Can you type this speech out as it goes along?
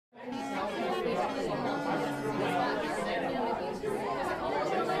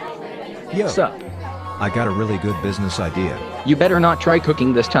Yo, Sup? I got a really good business idea. You better not try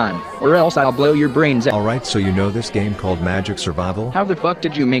cooking this time, or else I'll blow your brains out. Alright, so you know this game called Magic Survival? How the fuck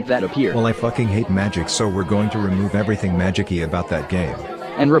did you make that appear? Well, I fucking hate magic, so we're going to remove everything magic-y about that game.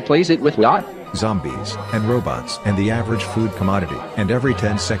 And replace it with what? Zombies, and robots, and the average food commodity. And every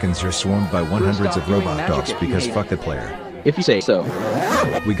 10 seconds you're swarmed by hundreds of robot dogs because fuck the player. If you say so.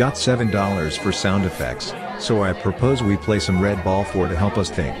 We got $7 for sound effects, so I propose we play some Red Ball 4 to help us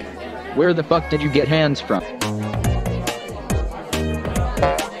think. Where the fuck did you get hands from?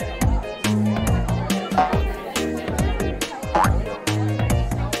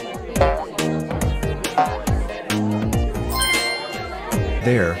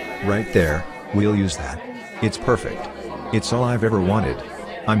 There, right there, we'll use that. It's perfect. It's all I've ever wanted.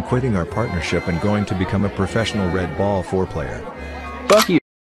 I'm quitting our partnership and going to become a professional Red Ball 4 player. Fuck you.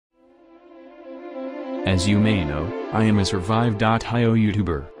 As you may know, I am a Surviv.io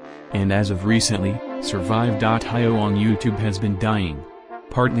YouTuber. And as of recently, Surviv.io on YouTube has been dying.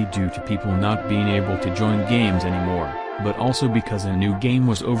 Partly due to people not being able to join games anymore, but also because a new game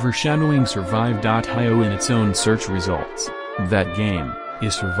was overshadowing Surviv.io in its own search results. That game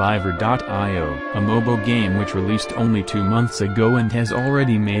is Survivor.io, a mobile game which released only 2 months ago and has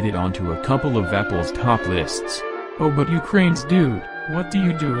already made it onto a couple of Apple's top lists. Oh, but Ukraine's dude, what do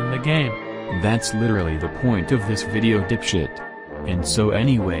you do in the game? That's literally the point of this video, dipshit. And so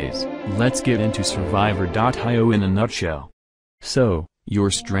anyways, let's get into Survivor.io in a nutshell. So, you're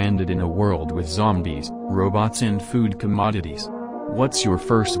stranded in a world with zombies, robots and food commodities. What's your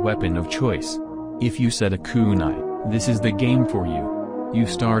first weapon of choice? If you set a kunai, this is the game for you. You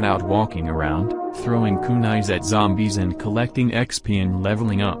start out walking around, throwing kunais at zombies and collecting XP and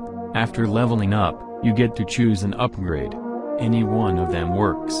leveling up. After leveling up, you get to choose an upgrade. Any one of them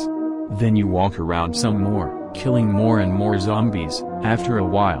works. Then you walk around some more, killing more and more zombies. After a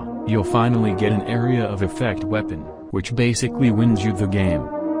while, you'll finally get an area of effect weapon, which basically wins you the game.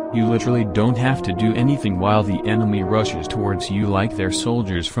 You literally don't have to do anything while the enemy rushes towards you like they're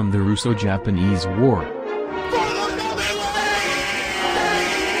soldiers from the Russo-Japanese War.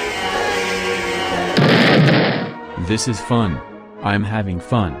 This is fun. I'm having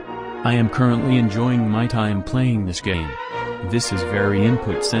fun. I am currently enjoying my time playing this game. This is very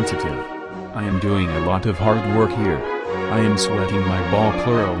input sensitive. I am doing a lot of hard work here. I am sweating my ball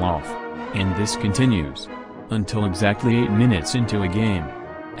plural off. And this continues until exactly 8 minutes into a game.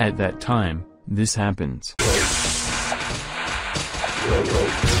 At that time, this happens.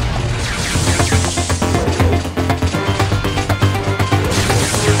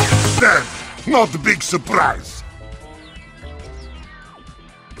 That's not a big surprise.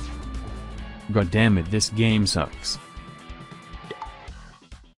 God damn it, this game sucks.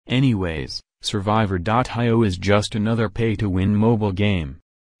 Anyways, Survivor.io is just another pay-to-win mobile game.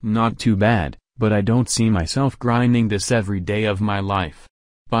 Not too bad, but I don't see myself grinding this every day of my life.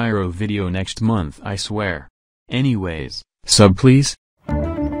 Pyro video next month, I swear. Anyways, sub please.